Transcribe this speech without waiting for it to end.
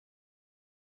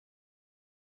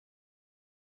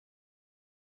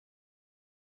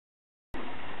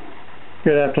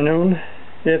Good afternoon.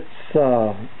 It's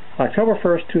October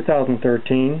 1st,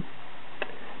 2013,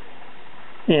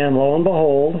 and lo and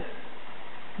behold,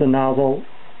 the nozzle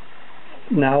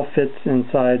now fits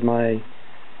inside my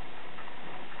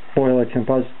boiler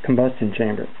combustion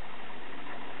chamber.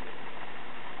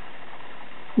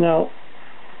 Now,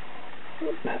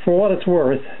 for what it's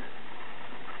worth,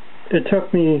 it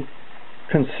took me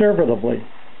conservatively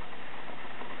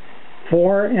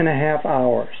 4.5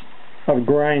 hours of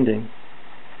grinding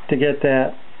to get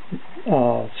that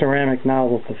ceramic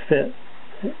nozzle to fit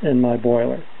in my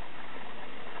boiler,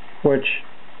 which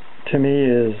to me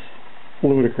is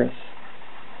ludicrous.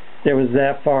 It was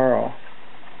that far off.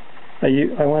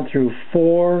 I went through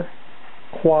 4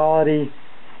 quality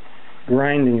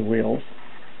grinding wheels,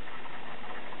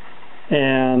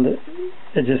 and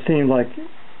it just seemed like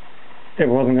it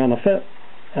wasn't going to fit,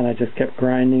 and I just kept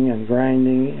grinding and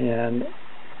grinding and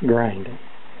grinding.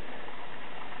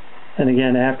 And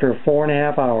again, after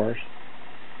 4.5 hours,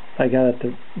 I got it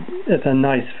to, it's a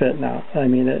nice fit now. I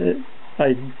mean,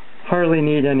 I hardly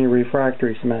need any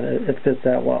refractory cement. It fits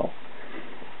that well.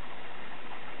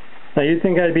 Now, you'd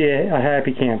think I'd be a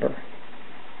happy camper.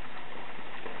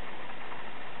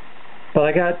 But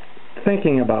I got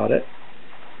thinking about it,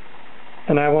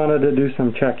 and I wanted to do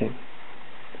some checking.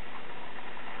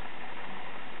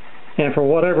 And for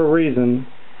whatever reason,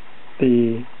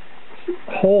 the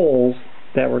holes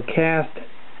that were cast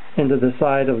into the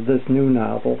side of this new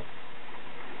nozzle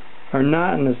are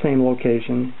not in the same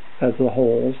location as the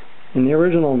holes in the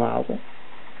original nozzle.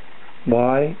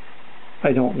 Why?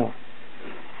 I don't know.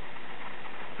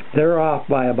 They're off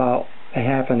by about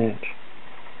 1/2 inch.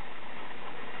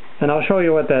 And I'll show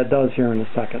you what that does here in a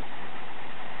second.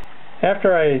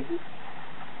 After I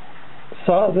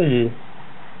saw the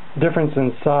difference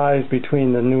in size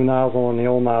between the new nozzle and the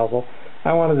old nozzle,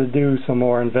 I wanted to do some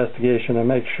more investigation and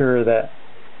make sure that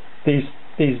these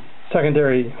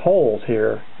secondary holes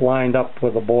here lined up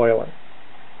with the boiler.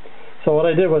 So what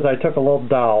I did was I took a little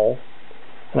dowel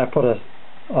and I put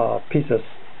a piece of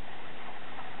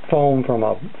foam from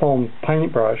a foam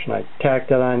paintbrush, and I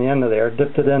tacked it on the end of there,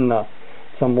 dipped it in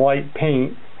some white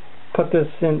paint, put this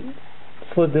in,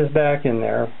 slid this back in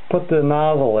there, put the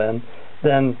nozzle in,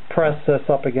 then pressed this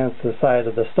up against the side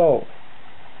of the stove.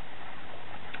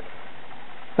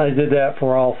 I did that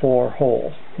for all 4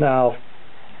 holes. Now,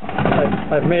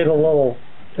 I've made a little,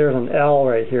 there's an L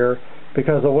right here,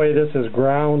 because the way this is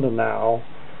ground now,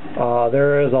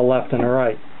 there is a left and a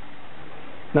right.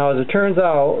 Now, as it turns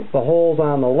out, the holes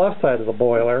on the left side of the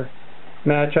boiler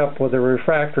match up with the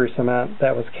refractory cement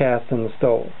that was cast in the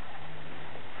stove.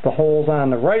 The holes on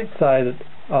the right side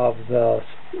of the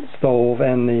stove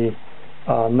and the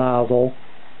nozzle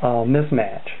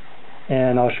mismatch.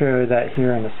 And I'll show you that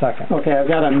here in a second. Okay, I've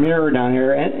got a mirror down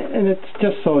here, and it's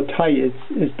just so tight,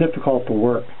 it's difficult to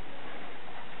work.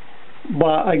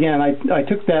 But again, I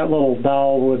took that little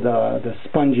dowel with the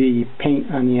spongy paint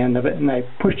on the end of it, and I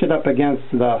pushed it up against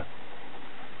the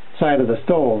side of the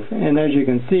stove. And as you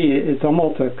can see, it's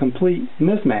almost a complete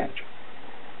mismatch.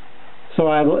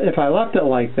 So if I left it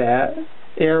like that,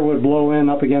 air would blow in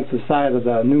up against the side of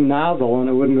the new nozzle, and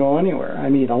it wouldn't go anywhere. I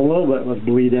mean, a little bit would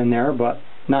bleed in there, but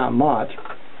not much.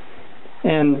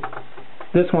 And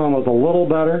this one was a little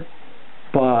better,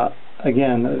 but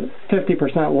again,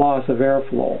 50% loss of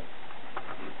airflow.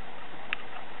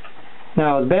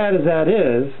 Now, as bad as that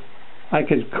is, I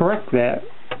could correct that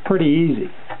pretty easy.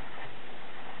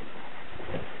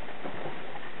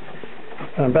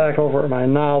 I'm back over at my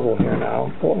nozzle here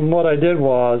now. And what I did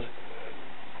was,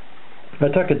 I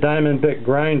took a diamond bit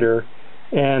grinder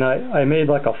and I made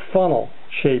like a funnel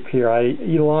shape here. I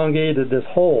elongated this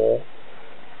hole,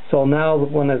 so now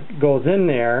when it goes in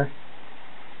there,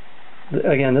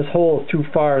 again, this hole is too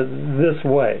far this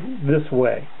way.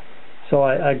 So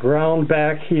I ground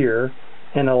back here,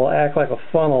 and it'll act like a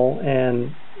funnel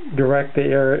and direct the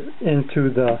air into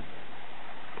the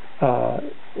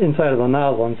inside of the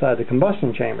nozzle, inside the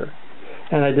combustion chamber.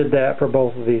 And I did that for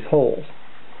both of these holes.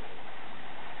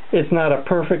 It's not a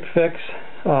perfect fix,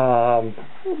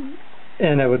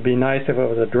 and it would be nice if it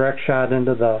was a direct shot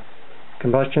into the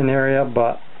combustion area,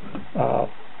 but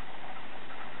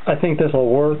I think this will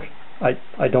work.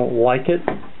 I don't like it,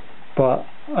 but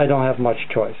I don't have much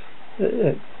choice.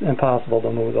 It's impossible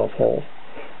to move those holes.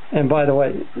 And by the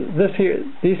way,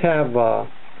 these have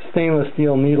stainless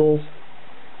steel needles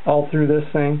all through this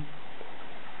thing,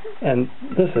 and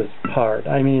this is hard.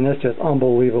 I mean, it's just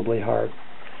unbelievably hard.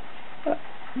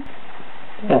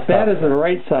 As bad as the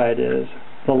right side is,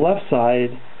 the left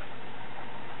side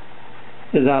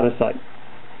is out of sight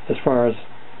as far as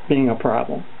being a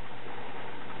problem.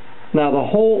 Now the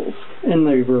holes in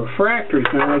the refractory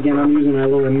cement, again I'm using my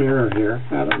little mirror here.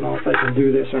 I don't know if I can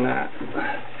do this or not.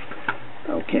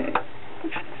 Okay.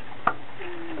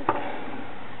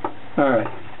 Alright.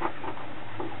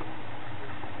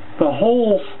 The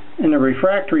holes in the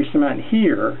refractory cement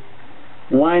here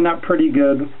line up pretty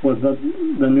good with the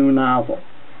new nozzle.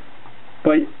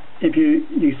 But if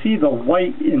you see the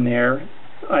white in there,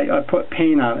 I put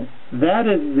paint on it. That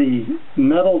is the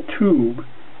metal tube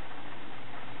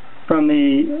from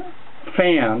the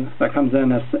fan that comes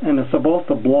in and it's supposed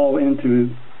to blow into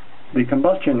the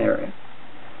combustion area.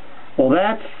 Well,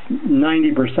 that's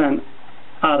 90%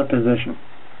 out of position.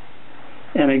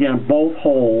 And again, both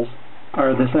holes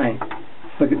are the same.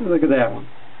 Look at that one.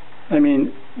 I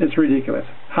mean, it's ridiculous.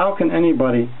 How can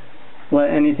anybody let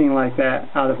anything like that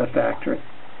out of the factory?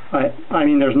 I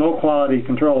mean, there's no quality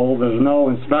control, there's no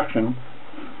inspection.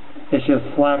 It's just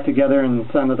slapped together and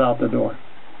send it out the door.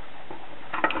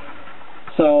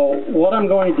 So what I'm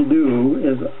going to do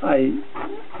is I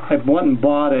went and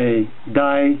bought a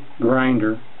die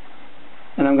grinder,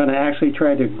 and I'm going to actually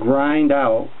try to grind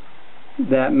out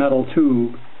that metal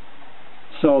tube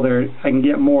so I can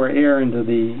get more air into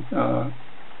the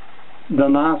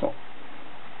nozzle.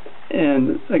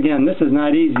 And again, this is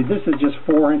not easy. This is just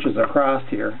 4 inches across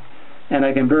here, and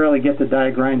I can barely get the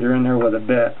die grinder in there with a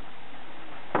bit.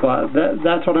 But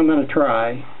that's what I'm going to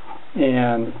try,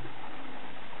 and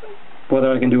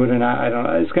whether I can do it or not, I don't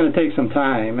know. It's going to take some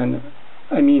time, and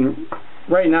I mean,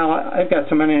 right now I've got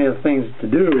so many other things to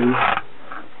do.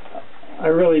 I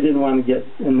really didn't want to get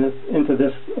into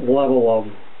this level of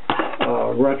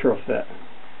retrofit.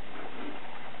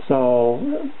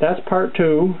 So that's part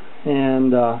 2,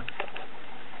 and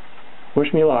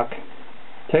wish me luck.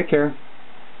 Take care.